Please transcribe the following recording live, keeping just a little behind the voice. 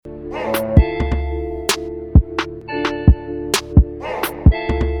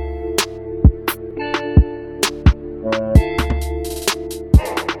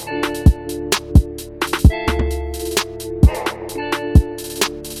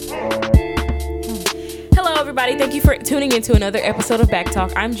everybody. Thank you for tuning into another episode of Back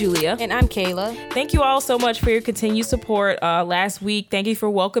Talk. I'm Julia. And I'm Kayla. Thank you all so much for your continued support last week. Thank you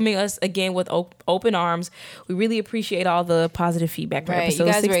for welcoming us again with open arms. We really appreciate all the positive feedback for episode 16.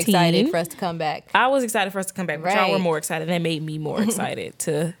 You guys were excited for us to come back. I was excited for us to come back, but y'all were more excited. That made me more excited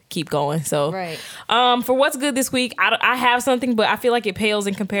to keep going. So, for what's good this week, I have something, but I feel like it pales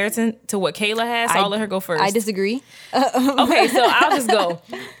in comparison to what Kayla has, so I'll let her go first. I disagree. Okay, so I'll just go.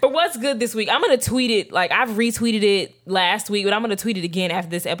 For what's good this week, I'm going to tweet it. Like, I've retweeted it last week, but I'm going to tweet it again after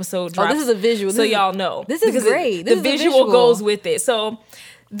this episode drops. Oh, this is a visual. So y'all know. This is great. The visual goes with it. So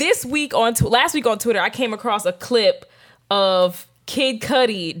this week last week on Twitter, I came across a clip of Kid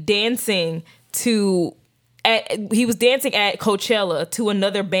Cudi dancing he was dancing at Coachella to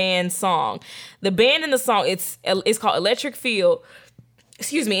another band song. The band in the song, it's called Electric Feel.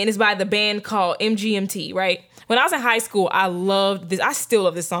 Excuse me, and it's by the band called MGMT, right? When I was in high school, I loved this. I still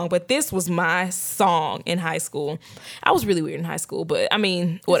love this song, but this was my song in high school. I was really weird in high school, but I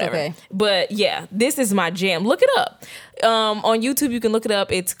mean, whatever. Okay. But yeah, this is my jam. Look it up. On YouTube, you can look it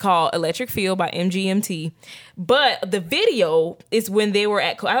up. It's called Electric Feel by MGMT. But the video is when they were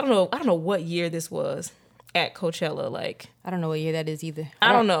at, I don't know what year this was at Coachella. Like, I don't know what year that is either.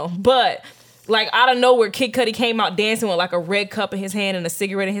 I don't know, but like out of nowhere, Kid Cudi came out dancing with like a red cup in his hand and a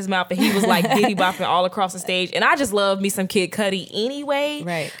cigarette in his mouth, and he was like diddy bopping all across the stage. And I just love me some Kid Cudi anyway.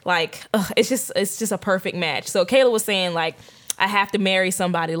 Right. Like, it's just a perfect match. So Kayla was saying like, I have to marry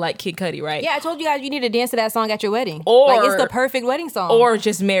somebody like Kid Cudi, right? Yeah, I told you guys you need to dance to that song at your wedding. Or like, it's the perfect wedding song. Or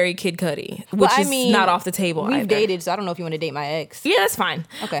just marry Kid Cudi, which is not off the table. We've dated, so I don't know if you want to date my ex. Yeah, that's fine.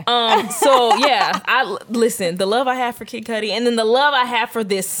 Okay. So yeah, listen, the love I have for Kid Cudi, and then the love I have for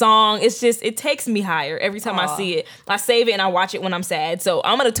this song, it takes me higher every time I see it. I save it and I watch it when I'm sad. So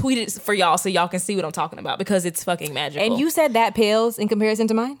I'm gonna tweet it for y'all so y'all can see what I'm talking about because it's fucking magical. And you said that pales in comparison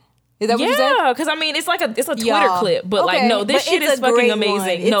to mine? Is that what you said? Yeah, because I mean, it's a Twitter clip, but like, no, this shit is fucking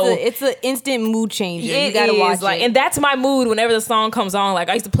amazing. It's an instant mood changer. You gotta watch it. And that's my mood whenever the song comes on. Like,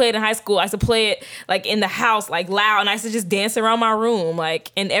 I used to play it in high school. I used to play it like in the house, like loud, and I used to just dance around my room.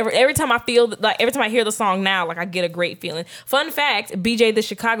 Like, and every time I hear the song now, like I get a great feeling. Fun fact: BJ the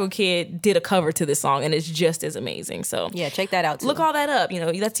Chicago Kid did a cover to this song, and it's just as amazing. So yeah, check that out too. Look all that up. You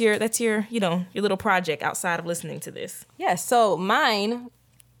know, that's your your little project outside of listening to this. Yeah. So mine.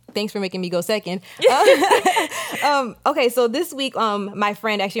 Thanks for making me go second. Okay, so this week, my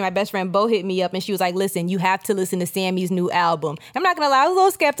best friend, Bo, hit me up and she was like, listen, you have to listen to Sammy's new album. I'm not going to lie, I was a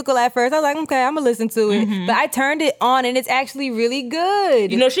little skeptical at first. I was like, okay, I'm going to listen to it. Mm-hmm. But I turned it on and it's actually really good.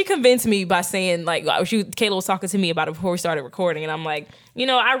 You know, she convinced me by saying, like, Kayla was talking to me about it before we started recording. And I'm like,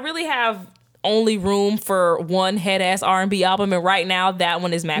 I really have only room for one head-ass R&B album. And right now, that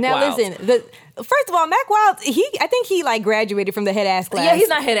one is Mac Wild. Now listen, first of all, Mac Wild, I think he like graduated from the head ass class. Yeah, he's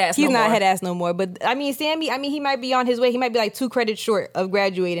not head ass no more. He's not head ass no more. But I mean, Sammy, he might be on his way. He might be like 2 credits short of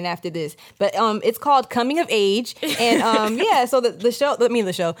graduating after this. But it's called Coming of Age. And so the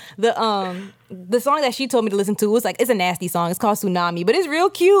song that she told me to listen to was like, it's a nasty song. It's called Tsunami, but it's real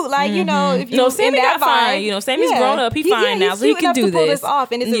cute. Like, if you Sammy got fine. Sammy's grown up. He's fine now, so he can do this. Pull this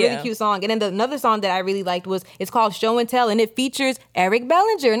off, and it's a really cute song. And then another song that I really liked it's called Show and Tell, and it features Eric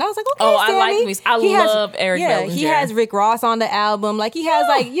Bellinger. And I was like, okay, Sammy. I love Eric Bellinger. He has Rick Ross on the album. Like, he has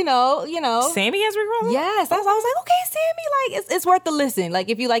Sammy has Rick Ross? Yes. I was like, okay, Sammy, like, it's worth the listen. Like,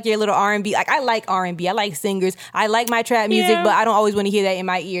 if you like your little R&B, like, I like R&B. I like singers. I like my trap music, but I don't always want to hear that in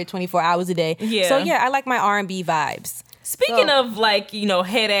my ear 24 hours a day. Yeah. So, yeah, I like my R&B vibes. Speaking of, like,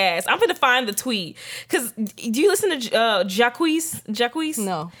 head ass, I'm going to find the tweet. Because do you listen to Jacqueeze?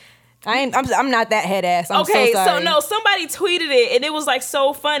 No. I'm not that head ass. I'm so sorry. So somebody tweeted it, and it was, like,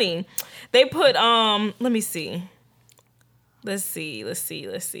 so funny. They put, let me see. Let's see.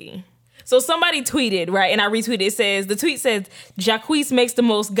 So somebody tweeted, right, and I retweeted. The tweet says, Jacqueeze makes the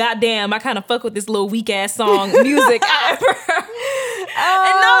most goddamn, I kind of fuck with this little weak ass song music ever.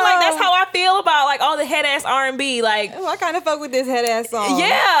 And no, like, that's how I feel about, like, all the head ass R&B. Like, I kind of fuck with this head ass song.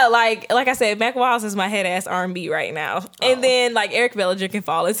 Yeah, like I said, Mac Wild is my head ass R&B right now. And then, like, Eric Bellinger can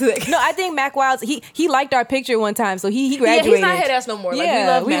fall into that. No, I think Mac Wild, he liked our picture one time, so he graduated. Yeah, he's not head ass no more.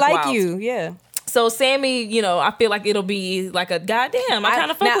 Yeah, like, we love Mac Wild. You. Yeah. So Sammy, I feel like it'll be like a goddamn. I kind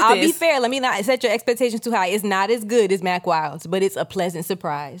of fuck with this. Now, I'll be fair. Let me not set your expectations too high. It's not as good as Mac Wild's, but it's a pleasant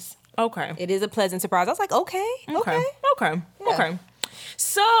surprise. Okay. It is a pleasant surprise. I was like, okay. Okay.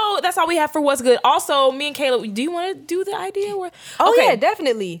 So that's all we have for what's good. Also, me and Kayla, do you want to do the idea? Yeah,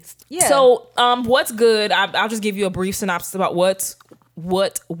 definitely. Yeah. So what's good? I'll just give you a brief synopsis about what's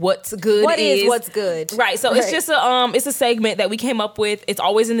what's good What is what's good. Right. So it's just it's a segment that we came up with. It's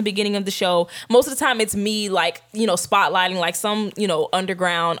always in the beginning of the show. Most of the time it's me like, spotlighting like some,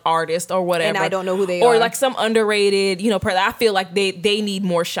 underground artist or whatever. And I don't know who they are. Or like some underrated, I feel like they need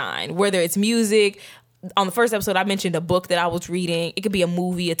more shine, whether it's music. On the first episode, I mentioned a book that I was reading. It could be a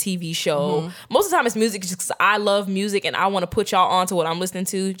movie, a TV show. Most of the time it's music just because I love music and I want to put y'all on to what I'm listening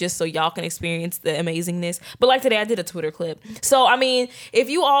to just so y'all can experience the amazingness. But like today, I did a Twitter clip. So, I mean, if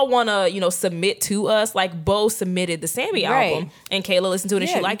you all want to, submit to us, like Bo submitted the Sammy album and Kayla listened to it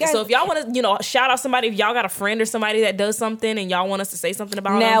and she liked it. So if y'all want to, shout out somebody, if y'all got a friend or somebody that does something and y'all want us to say something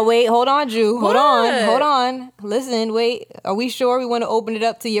about it. Now, wait, hold on, Drew. Hold on. Listen, wait. Are we sure we want to open it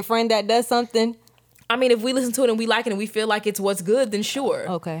up to your friend that does something? I mean, if we listen to it and we like it and we feel like it's what's good, then sure.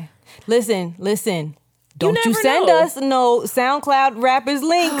 Okay. Listen. Don't you send us no SoundCloud rappers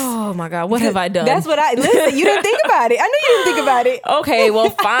links. Oh my God, what have I done? That's what listen, you didn't think about it. I know you didn't think about it. Okay, well,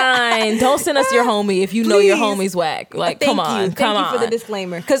 fine. Don't send us your homie if you know your homie's whack. Like, come on. Thank you for the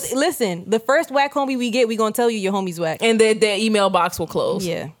disclaimer. Because listen, the first whack homie we get, we going to tell you your homie's whack. And the email box will close.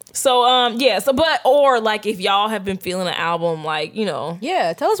 Yeah. So, or like if y'all have been feeling an album, like,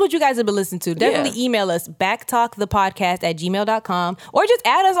 Yeah, tell us what you guys have been listening to. Definitely email us, backtalkthepodcast@gmail.com, or just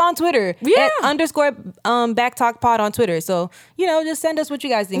add us on Twitter at _backtalkpod on Twitter. So, just send us what you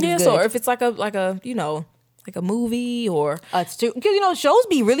guys think is good. So if it's like a movie or it's true, because shows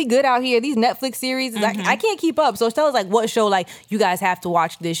be really good out here. These Netflix series, I can't keep up. So tell us like what show like you guys have to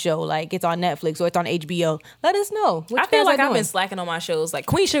watch this show. Like it's on Netflix or it's on HBO. Let us know. I feel like I've been slacking on my shows. Like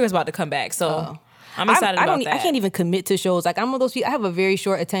Queen Sugar's about to come back, so I'm excited about that. I can't even commit to shows. Like I'm one of those people. I have a very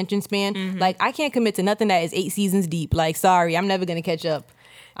short attention span. Like I can't commit to nothing that is 8 seasons deep. Like sorry, I'm never gonna catch up.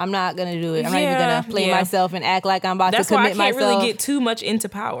 I'm not gonna do it. I'm not even gonna play myself and act like I'm about to commit myself. That's why I can't really get too much into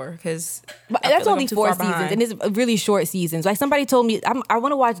Power because that's only 4 seasons and it's really short seasons. Like somebody told me I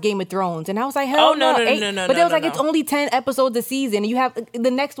want to watch Game of Thrones and I was like, hell no. But they was like, it's only 10 episodes a season and you have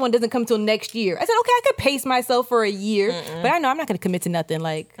the next one doesn't come till next year. I said, okay, I could pace myself for a year, but I know I'm not gonna commit to nothing.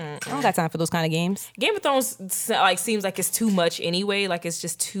 Like I don't got time for those kind of games. Game of Thrones like seems like it's too much anyway. Like it's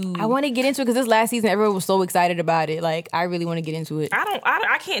just too. I want to get into it because this last season everyone was so excited about it. Like I really want to get into it.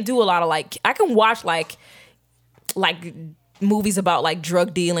 I can't do a lot of like. I can watch like movies about like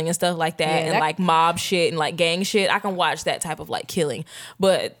drug dealing and stuff like that and like mob shit and like gang shit. I can watch that type of like killing,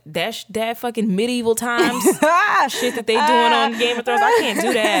 but that fucking medieval times shit that they doing on Game of Thrones, I can't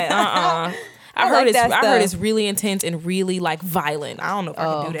do that. I heard it's really intense and really like violent. I don't know if I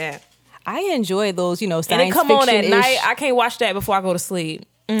can do that. I enjoy those, science and they come on at night. I can't watch that before I go to sleep.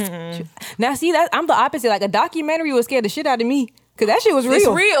 Now see that I'm the opposite. Like a documentary would scare the shit out of me. Cause that shit was real. It's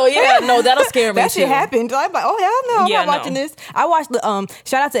real, yeah. No, that'll scare me. That shit happened. I'm like, oh hell no, I'm not watching this. I watched the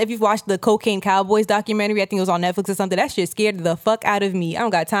shout out to if you've watched the Cocaine Cowboys documentary. I think it was on Netflix or something. That shit scared the fuck out of me. I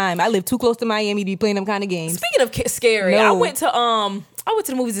don't got time. I live too close to Miami to be playing them kind of games. Speaking of scary, I went to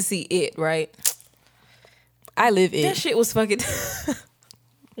the movies to see It. Right. I live It. That shit was fucking.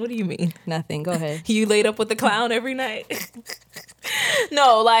 What do you mean? Nothing. Go ahead. You laid up with the clown every night.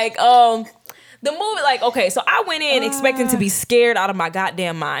 No, like the movie, like, okay, so I went in expecting to be scared out of my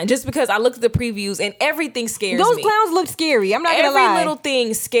goddamn mind just because I looked at the previews and everything scares me. Those clowns look scary. I'm not gonna lie. Every little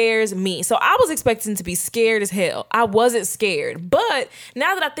thing scares me. So I was expecting to be scared as hell. I wasn't scared. But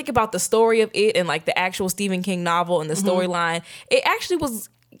now that I think about the story of It and like the actual Stephen King novel and the storyline, it actually was...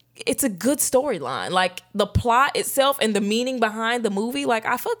 It's a good storyline. Like the plot itself and the meaning behind the movie, like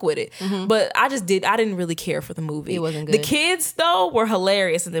I fuck with it. But I didn't really care for the movie. It wasn't good. The kids though were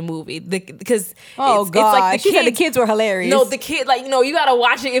hilarious in the movie because God, it's like she said the kids were hilarious. No, the kid, like, you gotta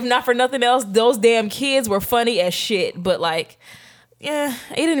watch it if not for nothing else. Those damn kids were funny as shit. But like, yeah,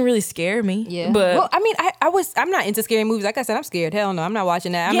 it didn't really scare me. Yeah, but well, I mean, I'm not into scary movies. Like I said, I'm scared. Hell no, I'm not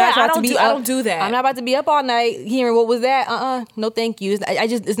watching that. I don't do that. I'm not about to be up all night hearing what was that. No, thank you.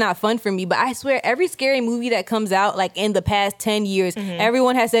 It's not fun for me. But I swear, every scary movie that comes out, like in the past 10 years,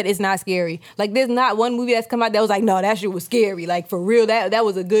 everyone has said it's not scary. Like there's not one movie that's come out that was like, no, that shit was scary. Like for real, that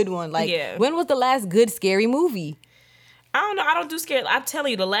was a good one. Like when was the last good scary movie? I don't know. I don't do scary. I'm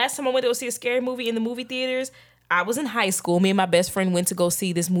telling you, the last time I went to go see a scary movie in the movie theaters, I was in high school. Me and my best friend went to go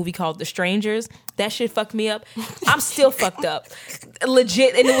see this movie called The Strangers. That shit fucked me up. I'm still fucked up.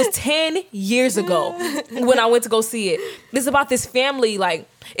 Legit. And it was 10 years ago when I went to go see it. It's about this family, like,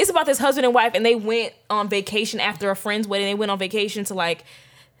 it's about this husband and wife, and they went on vacation after a friend's wedding. They went on vacation to, like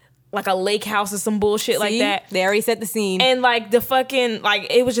a lake house or some bullshit like that. They already set the scene. And like the fucking, like,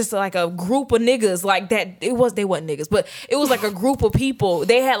 it was just like a group of niggas like that. They wasn't niggas, but it was like a group of people.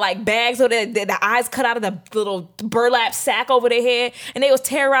 They had like bags so that the eyes cut out of the little burlap sack over their head. And they was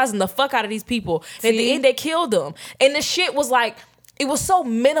terrorizing the fuck out of these people. And at the end, they killed them. And the shit was like, it was so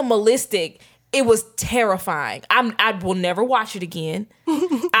minimalistic. It was terrifying. I will never watch it again.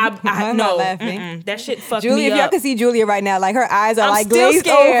 I'm not no, laughing. that shit fucked Julia, me if up. y'all can see Julia right now, like her eyes are I'm like still glazed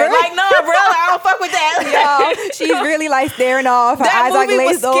scared. over. Like, no, bro, I don't fuck with that. Yo, she's really like staring off. Her That eyes are movie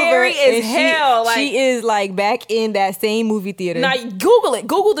was glazed over. scary as and hell, like- she is like back in that same movie theater. Now Google it.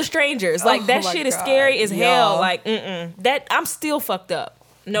 Google The Strangers. Like Oh that my shit is God, scary as hell. y'all. Like that I'm still fucked up.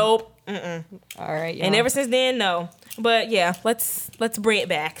 Nope. All right, y'all. And ever since then, no. But yeah, let's bring it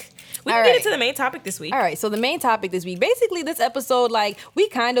back. We All can get right. into the main topic this week. All right, so the main topic this week, basically this episode, like we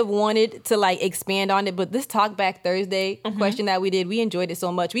kind of wanted to like expand on it, but this Talk Back Thursday question that we did, we enjoyed it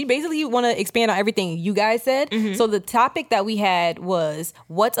so much. We basically want to expand on everything you guys said. So the topic that we had was,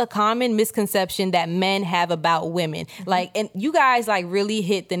 what's a common misconception that men have about women? Like, and you guys like really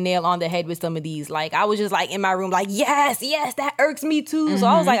hit the nail on the head with some of these. Like I was just like in my room, like, yes, that irks me too. So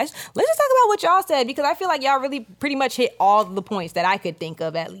I was like, let's just talk about what y'all said, because I feel like y'all really pretty much hit all the points that I could think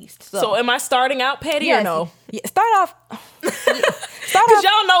of at least. So am I starting out petty or no? Yeah, start off. Because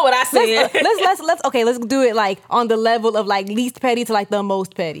y'all know what I said. Let's do it like on the level of like least petty to like the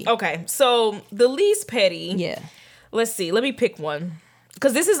most petty. Okay, so the least petty. Yeah. Let's see. Let me pick one.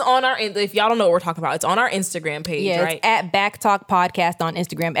 Because this is on our, if y'all don't know what we're talking about, it's on our Instagram page, Yeah, right? it's at Back Talk Podcast on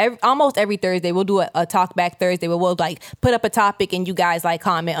Instagram. Almost every Thursday, we'll do a Talk Back Thursday where we'll like put up a topic and you guys like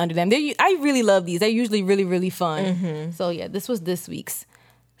comment under them. I really love these. They're usually really, really fun. So yeah, this was this week's.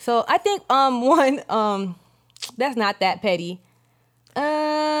 So I think one that's not that petty. Okay.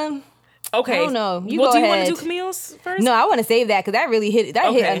 I don't know. You do you go want ahead. to do Camille's first? No, I want to save that because that really hit hit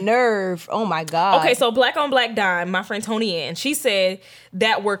Okay. a nerve. Oh my God. Okay, so Black on Black Dime, my friend Tony Ann, she said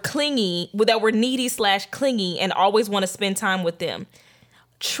that we're needy / clingy and always want to spend time with them.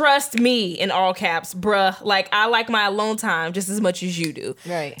 Trust me, in all caps, bruh. Like, I like my alone time just as much as you do.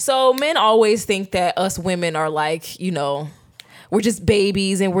 Right. So men always think that us women are like, we're just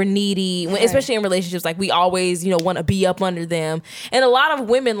babies and we're needy, especially in relationships. Like, we always, want to be up under them. And a lot of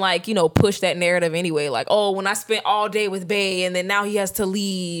women, like, push that narrative anyway. Like, oh, when I spent all day with Bae and then now he has to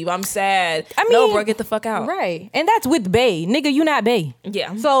leave, I'm sad. I mean, no, bro, get the fuck out. Right. And that's with Bae. Nigga, you not Bae.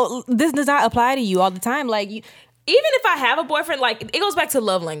 Yeah. So this does not apply to you all the time. Like, Even if I have a boyfriend, like, it goes back to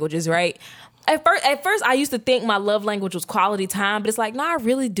love languages, right? At first, I used to think my love language was quality time, but it's like, no, I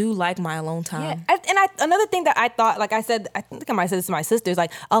really do like my alone time. Yeah. Another thing that I thought, like I said, I think I might have said this to my sisters,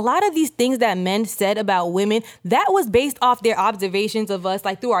 like a lot of these things that men said about women, that was based off their observations of us,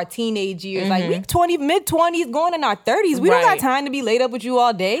 like through our teenage years. Like we mid-20s, going in our 30s. We don't got time to be laid up with you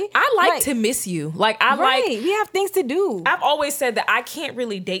all day. I like to miss you. Like, we have things to do. I've always said that I can't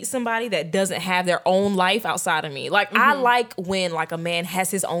really date somebody that doesn't have their own life outside of me. Like, I like when, like, a man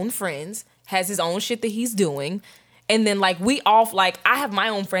has his own friends, has his own shit that he's doing, and then like I have my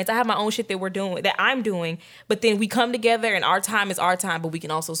own friends, I have my own shit that I'm doing, but then we come together and our time is our time, but we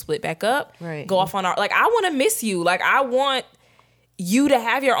can also split back up, right? Go off on our, like, I want to miss you, like I want you to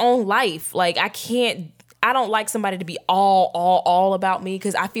have your own life. Like, I don't like somebody to be all about me,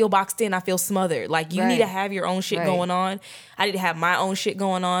 because I feel boxed in, I feel smothered. Like, you need to have your own shit going on. I need to have my own shit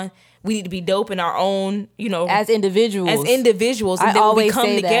going on. We need to be dope in our own, as individuals. And then when we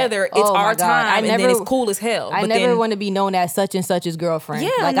come together, it's our time, and then it's cool as hell. I never want to be known as such and such's girlfriend.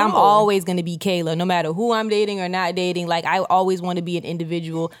 Yeah, like, I'm always going to be Kayla, no matter who I'm dating or not dating. Like, I always want to be an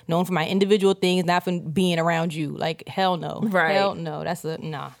individual, known for my individual things, not for being around you. Like, hell no. Right. Hell no. That's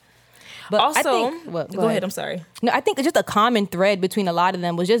nah. But also, I think, go ahead. I'm sorry. No, I think just a common thread between a lot of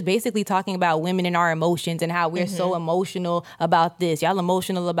them was just basically talking about women and our emotions and how we're so emotional about this. Y'all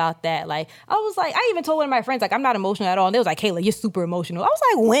emotional about that. Like, I was like, I even told one of my friends, like, I'm not emotional at all. And they was like, Kayla, you're super emotional. I was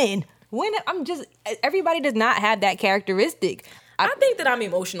like, when? I'm just, everybody does not have that characteristic. I think that I'm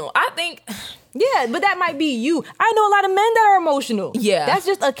emotional. Yeah, but that might be you. I know a lot of men that are emotional. Yeah. That's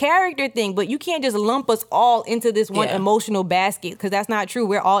just a character thing, but you can't just lump us all into this one emotional basket, because that's not true.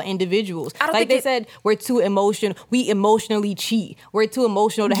 We're all individuals. Like they said, we're too emotional. We emotionally cheat. We're too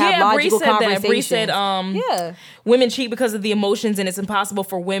emotional to have logical conversations. Bree said, women cheat because of the emotions, and it's impossible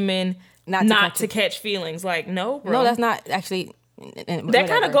for women not to catch feelings. Like, no, bro. No, that's not actually... That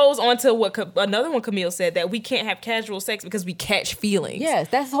kind of goes on to what another one Camille said, that we can't have casual sex because we catch feelings. Yes,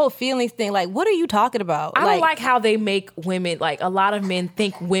 that's the whole feelings thing. Like, what are you talking about? I don't like how they make women, like, a lot of men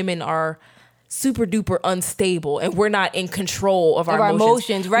think women are super duper unstable and we're not in control of our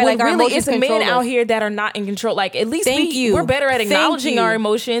emotions, right? When like our really emotions it's men control out us. here that are not in control. Like at least Thank we're better at acknowledging our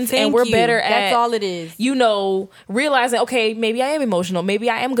emotions and we're better at that's all it is. Realizing, okay, maybe I am emotional, maybe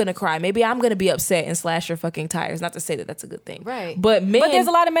I am gonna cry, maybe I'm gonna be upset and slash your fucking tires. Not to say that that's a good thing, right? But there's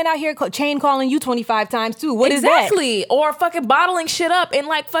a lot of men out here chain calling you 25 times too. What is that? Exactly. Or fucking bottling shit up and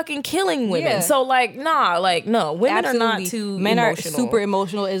like fucking killing women. Yeah. So like, nah, like no, women Absolutely. are not too men emotional. are super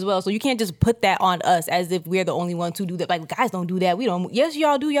emotional as well. So you can't just put that on us as if we're the only ones who do that. Like guys don't do that. We don't. Yes,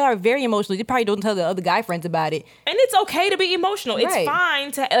 y'all do. Y'all are very emotional. You probably don't tell the other guy friends about it. And it's okay to be emotional. It's Right.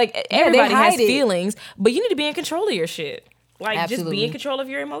 fine to like everybody has hide it. feelings, but you need to be in control of your shit. Like Absolutely. just be in control of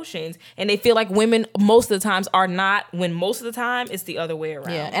your emotions. And they feel like women most of the times are not, when most of the time it's the other way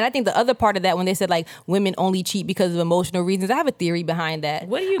around. Yeah, and I think the other part of that when they said like women only cheat because of emotional reasons, I have a theory behind that.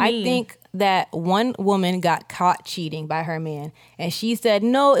 What do you mean? I think that one woman got caught cheating by her man, and she said,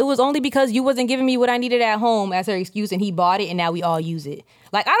 no, it was only because you wasn't giving me what I needed at home as her excuse, and he bought it, and now we all use it.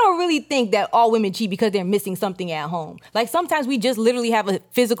 Like, I don't really think that all women cheat because they're missing something at home. Like, sometimes we just literally have a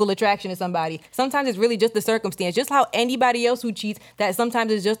physical attraction to somebody. Sometimes it's really just the circumstance. Just how anybody else who cheats, that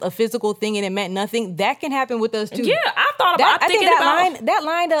sometimes it's just a physical thing and it meant nothing. That can happen with us, too. Yeah, I thought about that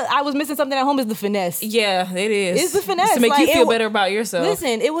line that I was missing something at home is the finesse. Yeah, it is. It's the finesse. It's to make you feel better about yourself.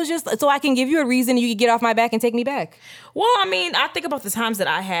 Listen, it was just so I can give you a reason you can get off my back and take me back. Well, I mean, I think about the times that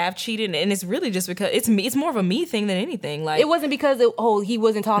I have cheated, and it's really just because it's me. It's more of a me thing than anything. Like it wasn't because he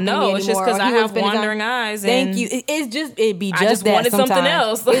wasn't talking to me anymore. No, it's just because I have wandering eyes. Thank you. It'd be just I just that wanted sometimes. something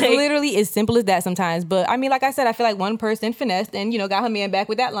else. It's literally as simple as that sometimes. But I mean, like I said, I feel like one person finessed and got her man back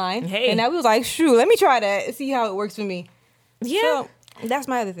with that line. Hey. And now we was like, shoo, let me try that. See how it works for me. Yeah. So that's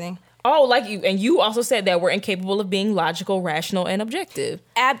my other thing. Oh, like you also said that we're incapable of being logical, rational, and objective.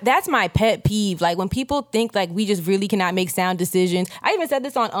 That's my pet peeve. Like when people think like we just really cannot make sound decisions. I even said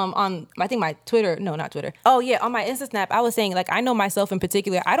this on I think my Twitter. No, not Twitter. Oh yeah, on my Insta Snap. I was saying like I know myself in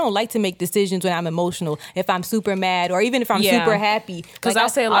particular. I don't like to make decisions when I'm emotional. If I'm super mad or even if I'm super happy. Because like, I'll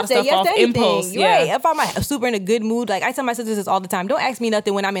say a lot of stuff off impulse. Yeah. Right. If I'm super in a good mood, like I tell my sisters this all the time. Don't ask me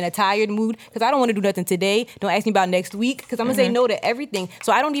nothing when I'm in a tired mood because I don't want to do nothing today. Don't ask me about next week because I'm gonna say no to everything.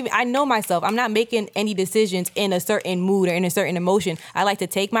 So I know myself. I'm not making any decisions in a certain mood or in a certain emotion. I like to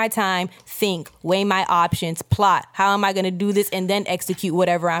take my time, think, weigh my options, plot. How am I going to do this? And then execute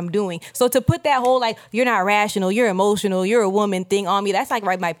whatever I'm doing. So to put that whole like, you're not rational, you're emotional, you're a woman thing on me, that's like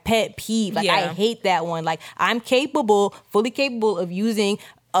my pet peeve. Like I hate that one. Like I'm fully capable of using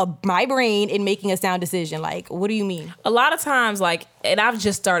my brain in making a sound decision. Like, what do you mean? A lot of times, like, and I've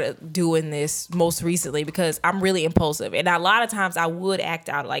just started doing this most recently because I'm really impulsive. And a lot of times I would act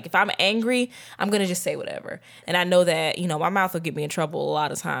out. Like, if I'm angry, I'm going to just say whatever. And I know that, my mouth will get me in trouble a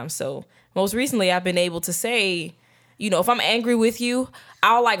lot of times. So most recently I've been able to say, if I'm angry with you,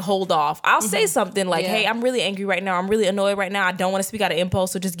 I'll like hold off. I'll say something like, hey, I'm really angry right now. I'm really annoyed right now. I don't want to speak out of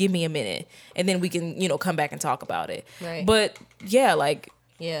impulse. So just give me a minute. And then we can, come back and talk about it. Right. But yeah, like,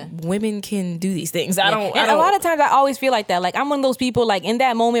 women can do these things. I don't. A lot of times I always feel like that. Like I'm one of those people. Like in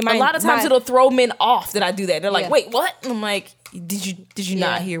that moment, a lot of times it'll throw men off that I do that. They're like, "Wait, what?" And I'm like, "Did you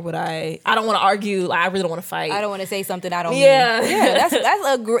not hear what I don't want to argue. Like, I really don't want to fight. I don't want to say something I don't mean." Yeah.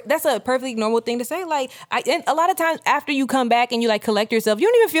 That's a perfectly normal thing to say. Like and a lot of times after you come back and you like collect yourself, you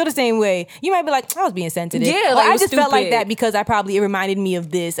don't even feel the same way. You might be like, "I was being sensitive." Yeah, like I just felt like that because it reminded me of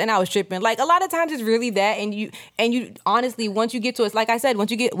this, and I was tripping. Like a lot of times it's really that, and you honestly once you get to us, like I said,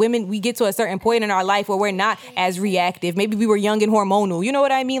 once you get women, we get to a certain point in our life where we're not as reactive. Maybe we were young and hormonal. You know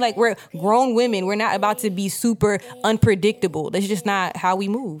what I mean? Like we're grown women. We're not about to be super unpredictable. That's just not how we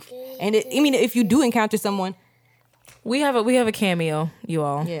move. And if you do encounter someone, we have a cameo, you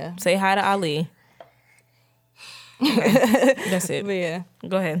all. Yeah. Say hi to Ali. Okay. That's it. But yeah.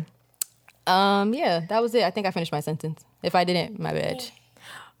 Go ahead. Yeah, that was it. I think I finished my sentence. If I didn't, my bad.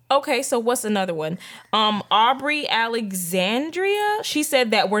 Okay, so what's another one? Aubrey Alexandria, she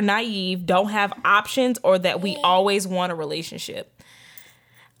said that we're naive, don't have options, or that we always want a relationship.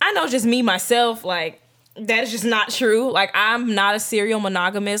 I know just me, myself, like, that is just not true. Like, I'm not a serial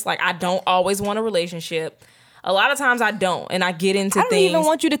monogamist. Like, I don't always want a relationship. A lot of times I don't, and I get into things. I don't even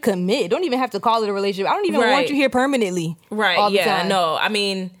want you to commit. Don't even have to call it a relationship. I don't even want you here permanently. Right, all the time. No. I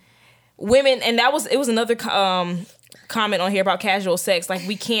mean, women, and it was another comment on here about casual sex. Like,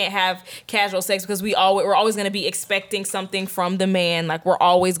 we can't have casual sex because we're always going to be expecting something from the man. Like, we're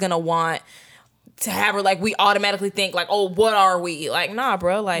always going to want to have her, like, we automatically think like, oh, what are we? Like, nah,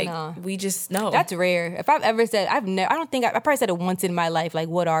 bro. Like, we just know. That's rare. If I've ever said, I probably said it once in my life. Like,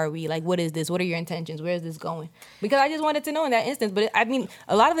 what are we? Like, what is this? What are your intentions? Where is this going? Because I just wanted to know in that instance. But I mean,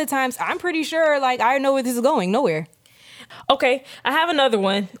 a lot of the times I'm pretty sure, like, I know where this is going. Nowhere. Okay, I have another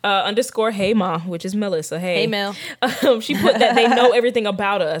one. Underscore Hey Ma, which is Melissa. Hey Mel. She put that they know everything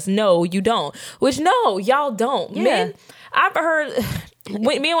about us. No, you don't. Which no, y'all don't. Yeah. Men, I've heard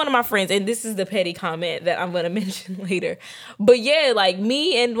me and one of my friends, and this is the petty comment that I'm gonna mention later. But yeah, like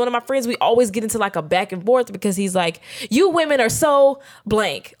me and one of my friends, we always get into like a back and forth because he's like, "You women are so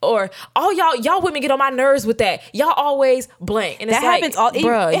blank," or "Oh y'all women get on my nerves with that. Y'all always blank." And it's That like, happens all.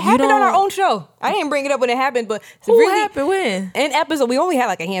 bruh, It you happened on our don't- own show. I didn't bring it up when it happened, but it's Who really happened when? an episode. We only had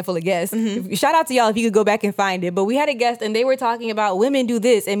like a handful of guests. Shout out to y'all if you could go back and find it. But we had a guest and they were talking about women do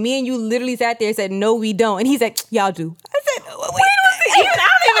this, and me and you literally sat there and said, "No, we don't." And he's like, "Y'all do." I said, "Wait." I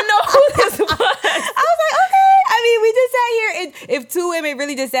don't even know who this was. I was like, okay. I mean, we just sat here, and if two women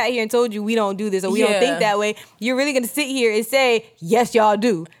really just sat here and told you we don't do this or we don't Yeah. think that way, you're really gonna sit here and say, yes, y'all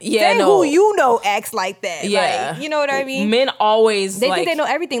do. Yeah, say no. who you know acts like that. Yeah. Like, you know what I mean? Men always They like, think they know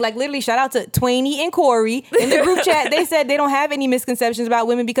everything. Like literally, shout out to Twainy and Corey in the group chat. They said they don't have any misconceptions about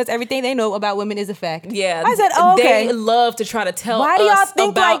women because everything they know about women is a fact. Yeah, I said, oh, okay. They love to try to tell Why do y'all us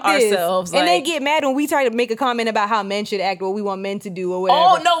think about like this? ourselves, And they like, get mad when we try to make a comment about how men should act or what we want men to do or whatever.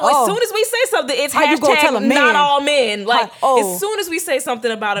 oh no! As soon as we say something, it's How you gonna tell a hashtag man? not all men. Like Oh. as soon as we say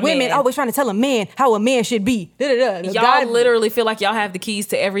something about a women man, always trying to tell a man how a man should be. y'all God- literally feel like y'all have the keys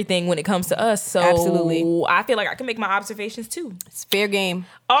to everything when it comes to us. So Absolutely. I feel like I can make my observations too. It's fair game.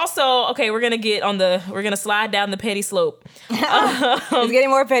 Also, okay, we're gonna slide down the petty slope. It's getting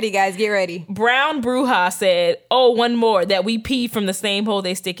more petty, guys. Get ready. Brown Bruja said, "Oh, one more that we pee from the same hole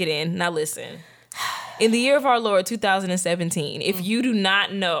they stick it in." Now listen, in the year of our Lord 2017, if you do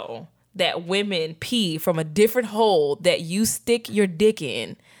not know that women pee from a different hole that you stick your dick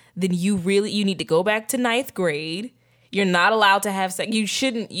in, then you need to go back to 9th grade. You're not allowed to have sex. You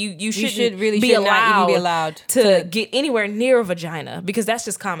shouldn't. You shouldn't really be should allowed, not even be allowed to get anywhere near a vagina because that's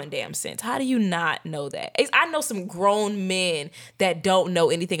just common damn sense. How do you not know that? I know some grown men that don't know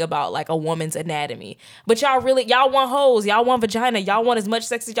anything about like a woman's anatomy, but y'all want hoes, y'all want vagina, y'all want as much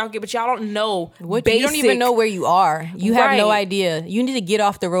sex as y'all get, but y'all don't know You don't even know where you are. You have no Right. idea. You need to get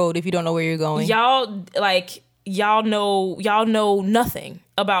off the road if you don't know where you're going. Y'all know nothing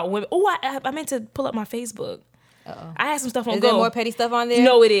about women. Oh, I meant to pull up my Facebook. I had some stuff on Is Go. there more petty stuff on there?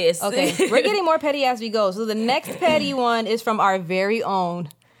 No, it is. Okay, we're getting more petty as we go. So the next petty one is from our very own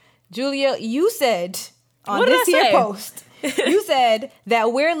Julia. You said on What did this I here say? post, you said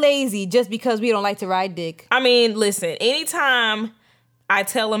that we're lazy just because we don't like to ride dick. I mean, listen, anytime I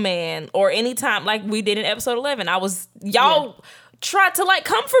tell a man or anytime like we did in episode 11, y'all tried to like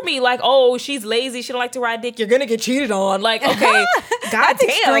come for me like, oh, she's lazy, she don't like to ride dick, you're gonna get cheated on. Like, okay, That's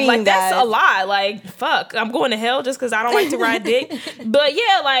extreme, like that's guys. a lie. Like, fuck, I'm going to hell just because I don't like to ride dick. But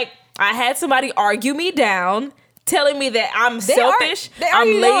yeah, like I had somebody argue me down, telling me that I'm selfish, I'm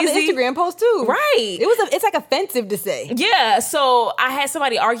argued on the lazy. Instagram post too. Right. It's like offensive to say. Yeah, so I had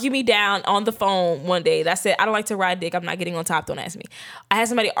somebody argue me down on the phone one day that said, I don't like to ride dick, I'm not getting on top, don't ask me. I had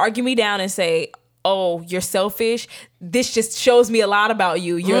somebody argue me down and say, oh, you're selfish. This just shows me a lot about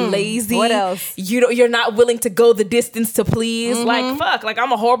you. You're lazy. What else? You're not willing to go the distance to please. Like, fuck. Like,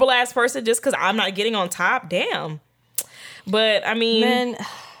 I'm a horrible ass person just because I'm not getting on top. Damn. But, I mean, Men,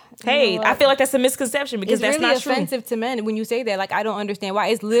 hey, you know I what? feel like that's a misconception because It's that's really not true. offensive to men when you say that. Like, I don't understand why.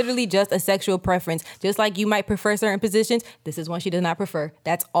 It's literally just a sexual preference. Just like you might prefer certain positions, this is one she does not prefer.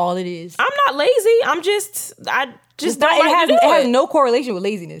 That's all it is. I'm not lazy. I just don't It like to do has it. no correlation with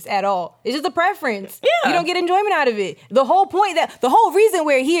laziness at all. It's just a preference. Yeah. You don't get enjoyment out of it. The whole reason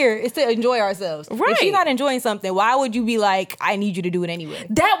we're here is to enjoy ourselves. Right. If she's not enjoying something, why would you be like, I need you to do it anyway?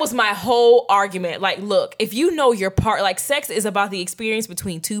 That was my whole argument. Like, look, if you know your part, like sex is about the experience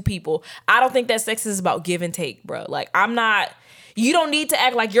between two people. I don't think that sex is about give and take, bro. Like, you don't need to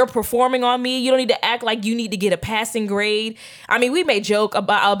act like you're performing on me. You don't need to act like you need to get a passing grade. I mean, we may joke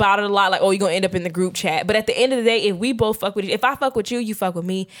about it a lot, like, oh, you're going to end up in the group chat. But at the end of the day, if we both fuck with you, if I fuck with you, you fuck with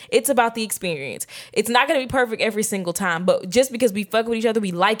me, it's about the experience. It's not going to be perfect every single time. But just because we fuck with each other,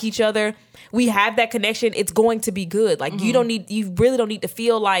 we like each other, we have that connection, it's going to be good. Like, you really don't need to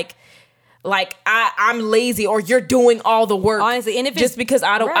feel like I'm lazy or you're doing all the work. Honestly, and if just it's- because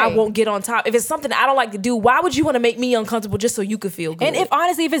I right. won't get on top. If it's something I don't like to do, why would you want to make me uncomfortable just so you could feel good? And if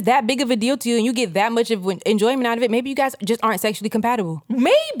it's that big of a deal to you and you get that much of enjoyment out of it, maybe you guys just aren't sexually compatible.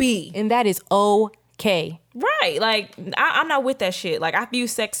 maybe And that is okay. right, like I'm not with that shit. Like I view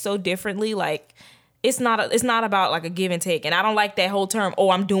sex so differently. Like it's not about like a give and take. And I don't like that whole term.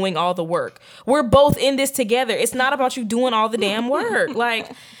 Oh, I'm doing all the work. We're both in this together. It's not about you doing all the damn work.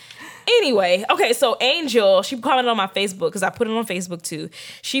 Like. Anyway, okay, so Angel, she commented on my Facebook because I put it on Facebook too.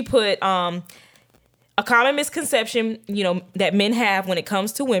 She put a common misconception, that men have when it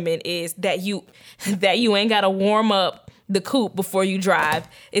comes to women is that you ain't gotta warm up the coupe before you drive.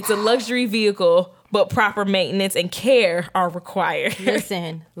 It's a luxury vehicle, but proper maintenance and care are required.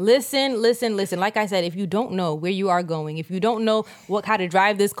 Listen. Like I said, if you don't know where you are going, if you don't know how to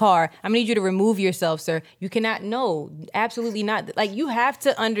drive this car, I'm gonna need you to remove yourself, sir. You cannot know. Absolutely not. Like, you have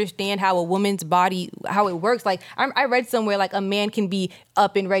to understand how a woman's body, how it works. Like, I read somewhere, like, a man can be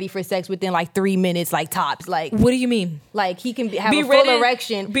up and ready for sex within like 3 minutes, like tops. Like, what do you mean? Like, he can have a full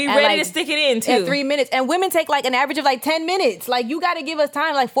erection. Be ready to stick it in too. At 3 minutes. And women take like an average of like 10 minutes. Like, you got to give us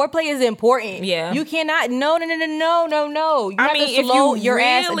time. Like, foreplay is important. Yeah. You cannot. No. You have to slow your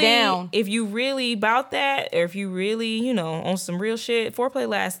ass down. If you really about that, or if you really, on some real shit, foreplay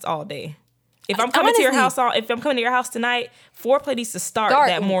lasts all day. If I'm coming to your house tonight, foreplay needs to start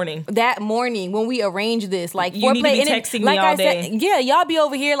that morning. That morning when we arrange this, like, you foreplay, need to be texting me all day. Yeah, y'all be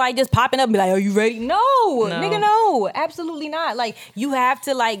over here like just popping up and be like, "Are you ready?" No, nigga, no, absolutely not. Like, you have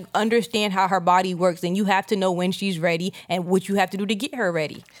to like understand how her body works, and you have to know when she's ready and what you have to do to get her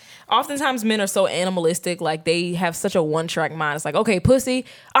ready. Oftentimes men are so animalistic, like they have such a one-track mind. It's like, okay, pussy,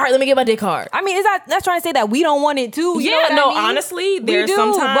 all right, let me get my dick hard. I mean, that's trying to say that we don't want it too. You know what I mean? Honestly, there's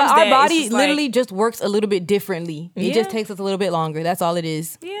sometimes but our body just literally just works a little bit differently. It just takes us a little bit longer. That's all it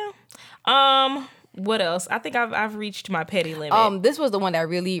is. Yeah. What else? I think I've reached my petty limit. This was the one that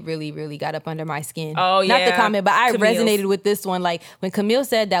really, really, really got up under my skin. Oh, yeah. Not the comment, but I Camille's. resonated with this one. Like, when Camille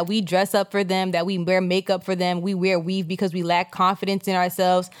said that we dress up for them, that we wear makeup for them, we wear weave because we lack confidence in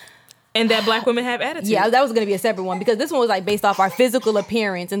ourselves. And that black women have attitude. Yeah, that was going to be a separate one, because this one was like based off our physical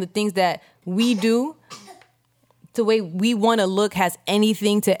appearance and the things that we do. The way we want to look has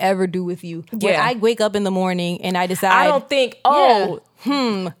anything to ever do with you. When I wake up in the morning and I decide, I don't think, let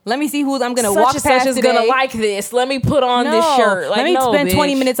me see who I'm going to walk past such is today. going to like this. Let me put on this shirt. Like, let me spend bitch.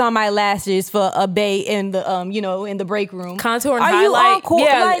 20 minutes on my lashes for a bae in the in the break room. Contour and Are highlight. You on court?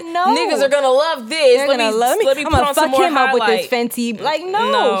 Yeah, like, no. Niggas are going to love this. They're gonna love me. Let me I'm put gonna on some fuck more him up with highlight. this Fenty. Like,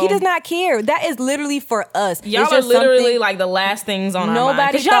 no, he does not care. That is literally for us. Y'all are literally like the last things on our mind.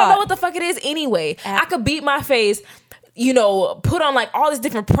 Nobody Because y'all don't know what the fuck it is anyway. I could beat my face, put on like all this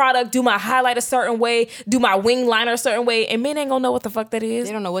different product, do my highlight a certain way, do my wing liner a certain way, and men ain't gonna know what the fuck that is.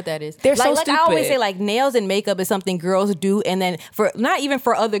 They don't know what that is. They're like, so stupid. I always say, like, nails and makeup is something girls do, and then for not even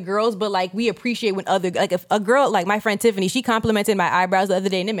for other girls, but like we appreciate when if a girl, like my friend Tiffany, she complimented my eyebrows the other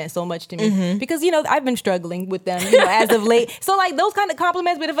day, and it meant so much to me because I've been struggling with them as of late. So like those kind of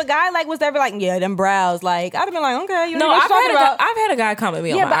compliments, but if a guy like was ever like, yeah, them brows, like I'd have been like, okay, I've had a guy comment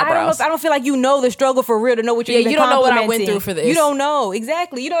me on my eyebrows. I don't feel like the struggle for real to know what you're you don't know what I went through for this. You don't know.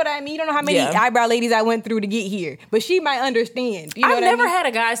 Exactly. You know what I mean? You don't know how many eyebrow ladies I went through to get here. But she might understand. You know I've never had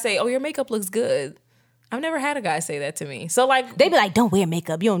a guy say, oh, your makeup looks good. I've never had a guy say that to me. So like, they be like, don't wear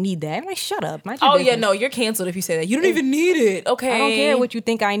makeup. You don't need that. I'm like, shut up. You're canceled if you say that. You don't even need it. Okay. I don't care what you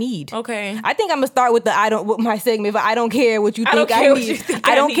think I need. Okay. I think I'm gonna start with with my segment, but I don't care what you think I need.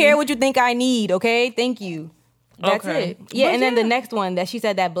 I don't care what you think I need. Okay. Thank you. That's it. Yeah. But then the next one that she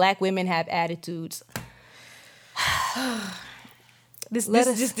said that black women have attitudes. This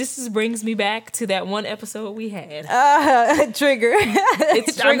brings me back to that one episode we had. Trigger.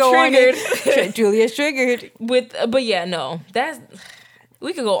 I'm triggered. Julia's triggered. We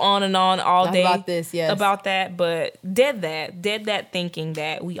could go on and on all day about this, yes. About that, but dead that thinking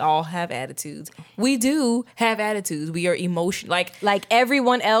that we all have attitudes. We do have attitudes. We are emotional, like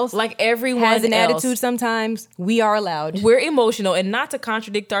everyone else. Like everyone has an else. attitude sometimes. We are allowed. We're emotional, and not to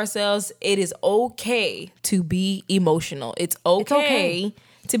contradict ourselves, it is okay to be emotional. It's okay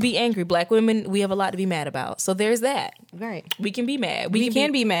to be angry. Black women, we have a lot to be mad about. So there's that. Right. We can be mad. We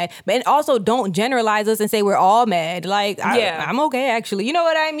can be mad. But also don't generalize us and say we're all mad. Like, I'm okay, actually. You know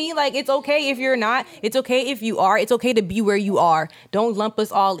what I mean? Like, it's okay if you're not. It's okay if you are. It's okay to be where you are. Don't lump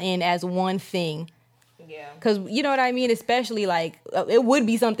us all in as one thing. Yeah. Because, you know what I mean? Especially, like, it would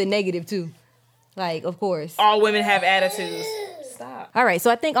be something negative, too. Like, of course. All women have attitudes. Stop. All right.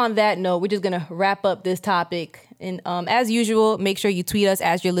 So I think on that note, we're just going to wrap up this topic. And as usual, make sure you tweet us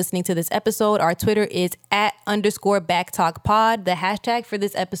as you're listening to this episode. Our Twitter is @_backtalkpod. The hashtag for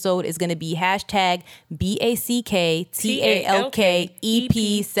this episode is going to be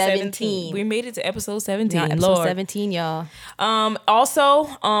 #BACKTALKEP17. We made it to episode 17. Yeah, episode 17, y'all. Also,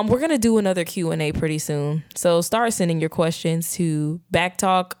 we're going to do another Q&A pretty soon. So start sending your questions to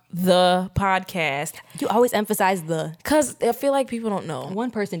Backtalk the podcast. You always emphasize the. Because I feel like people don't know. One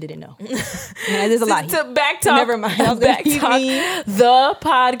person didn't know. Yeah, there's a lot. To Backtalk. Never mind. Backtalk the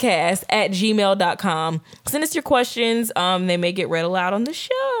podcast @gmail.com. Send us your questions. They may get read aloud on the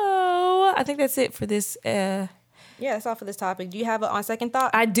show. I think that's it for this. Yeah, that's all for this topic. Do you have it on second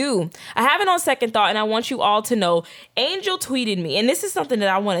thought? I do. I have it on second thought, and I want you all to know. Angel tweeted me, and this is something that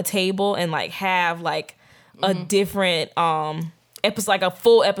I want to table and like have like a different episode, like a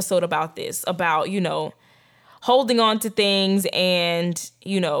full episode about this, about, you know, holding on to things and,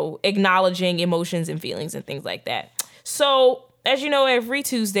 you know, acknowledging emotions and feelings and things like that. So, as you know, every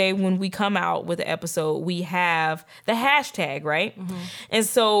Tuesday when we come out with an episode, we have the hashtag, right? And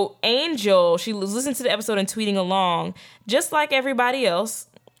so Angel, she was listening to the episode and tweeting along, just like everybody else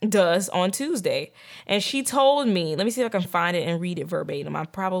does on Tuesday. And she told me, let me see if I can find it and read it verbatim. I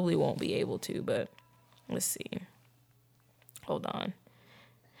probably won't be able to, but let's see. Hold on.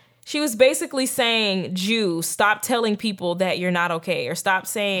 She was basically saying, Jew, stop telling people that you're not okay, or stop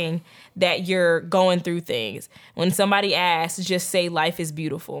saying that you're going through things. When somebody asks, just say life is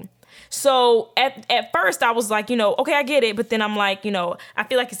beautiful. So at first I was like, you know, okay, I get it. But then I'm like, you know, I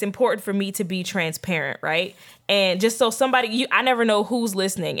feel like it's important for me to be transparent, right? And just so somebody, I never know who's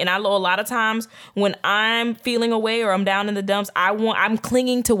listening. And I know a lot of times when I'm feeling away or I'm down in the dumps, I'm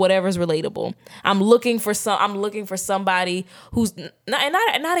clinging to whatever's relatable. I'm looking for somebody who's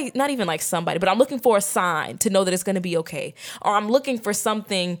not even like somebody, but I'm looking for a sign to know that it's going to be okay. Or I'm looking for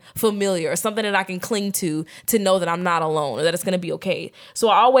something familiar or something that I can cling to know that I'm not alone or that it's going to be okay. So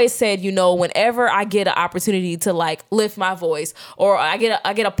I always said, you know, whenever I get an opportunity to like lift my voice, or I get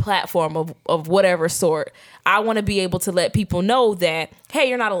a platform of whatever sort, I want to be able to let people know that, hey,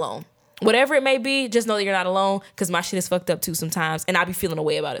 you're not alone. Whatever it may be, just know that you're not alone, because my shit is fucked up too sometimes, and I be feeling a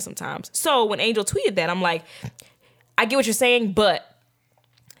way about it sometimes. So when Angel tweeted that, I'm like, I get what you're saying, but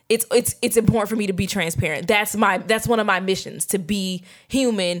it's important for me to be transparent. That's one of my missions, to be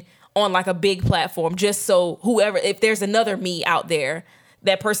human on like a big platform, just so whoever, if there's another me out there,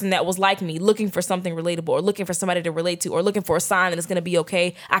 that person that was like me, looking for something relatable, or looking for somebody to relate to, or looking for a sign that it's going to be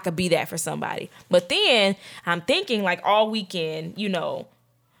okay, I could be that for somebody. But then I'm thinking, like, all weekend, you know,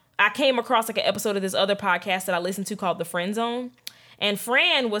 I came across like an episode of this other podcast that I listened to called The Friend Zone. And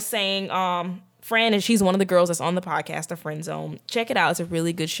Fran was saying, Fran, and she's one of the girls that's on the podcast, The Friend Zone. Check it out. It's a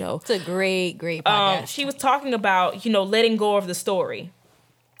really good show. It's a great podcast. She was talking about, you know, letting go of the story,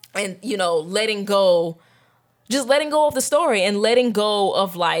 and, you know, letting go of the story, and letting go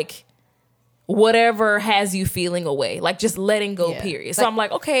of like whatever has you feeling away, like just letting go, period. So I'm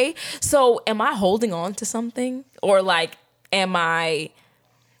like, okay, so am I holding on to something, or like, am I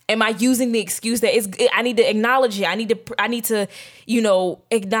using the excuse that I need to acknowledge it? I need to, you know,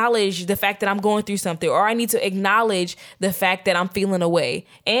 acknowledge the fact that I'm going through something, or I need to acknowledge the fact that I'm feeling away,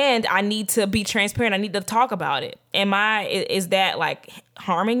 and I need to be transparent. I need to talk about it. Is that like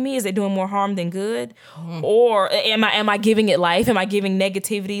harming me? Is it doing more harm than good? Or am I giving it life? Am I giving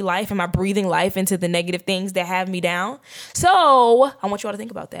negativity life? Am I breathing life into the negative things that have me down? So I want you all to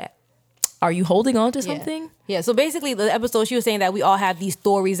think about that. Are you holding on to something? Yeah. So basically, the episode, she was saying that we all have these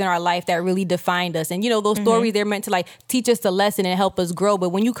stories in our life that really defined us. And, you know, those stories, they're meant to like teach us a lesson and help us grow. But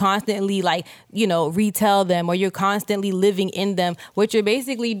when you constantly like, you know, retell them, or you're constantly living in them, what you're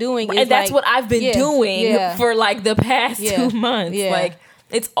basically doing is, and that's like, what I've been doing for like the past 2 months. Like,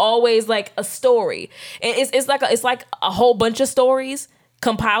 it's always like a story. And it's like a whole bunch of stories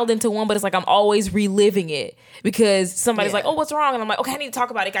compiled into one, but it's like I'm always reliving it because somebody's like, oh, what's wrong? And I'm like, okay, I need to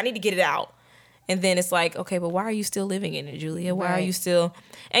talk about it. I need to get it out. And then it's like, okay, but why are you still living in it, Julia? Why are you still?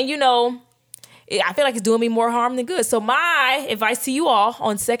 And, you know, I feel like it's doing me more harm than good. So my advice to you all,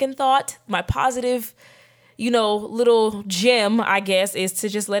 on second thought, my positive, you know, little gem, I guess, is to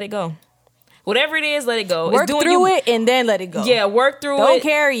just let it go. Whatever it is, let it go. Work through it and then let it go. Yeah, work through it. Don't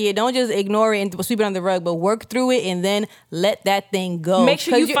carry it. Don't just ignore it and sweep it under the rug, but work through it and then let that thing go. Make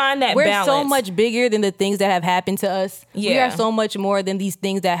sure you find that balance. We're so much bigger than the things that have happened to us. Yeah. We are so much more than these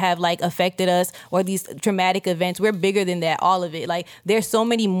things that have like affected us, or these traumatic events. We're bigger than that, all of it. Like, there's so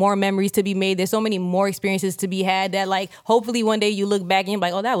many more memories to be made. There's so many more experiences to be had that like, hopefully one day you look back and you're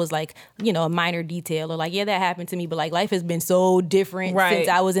like, oh, that was like, you know, a minor detail, or like, yeah, that happened to me, but like life has been so different since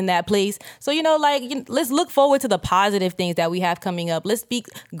I was in that place. So, you know, like, let's look forward to the positive things that we have coming up. Let's speak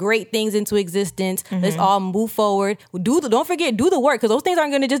great things into existence. Let's all move forward. Don't forget, do the work, because those things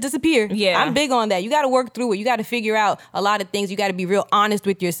aren't going to just disappear. Yeah, I'm big on that. You got to work through it. You got to figure out a lot of things. You got to be real honest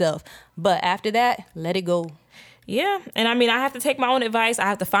with yourself. But after that, let it go. Yeah. And I mean, I have to take my own advice. I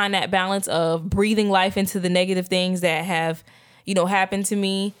have to find that balance of breathing life into the negative things that have, you know, happened to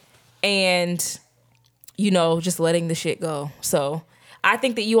me, and, you know, just letting the shit go. So I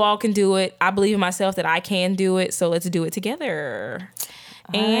think that you all can do it. I believe in myself that I can do it. So let's do it together.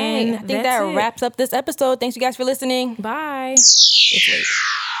 And I think that wraps up this episode. Thanks you guys for listening. Bye. It's late.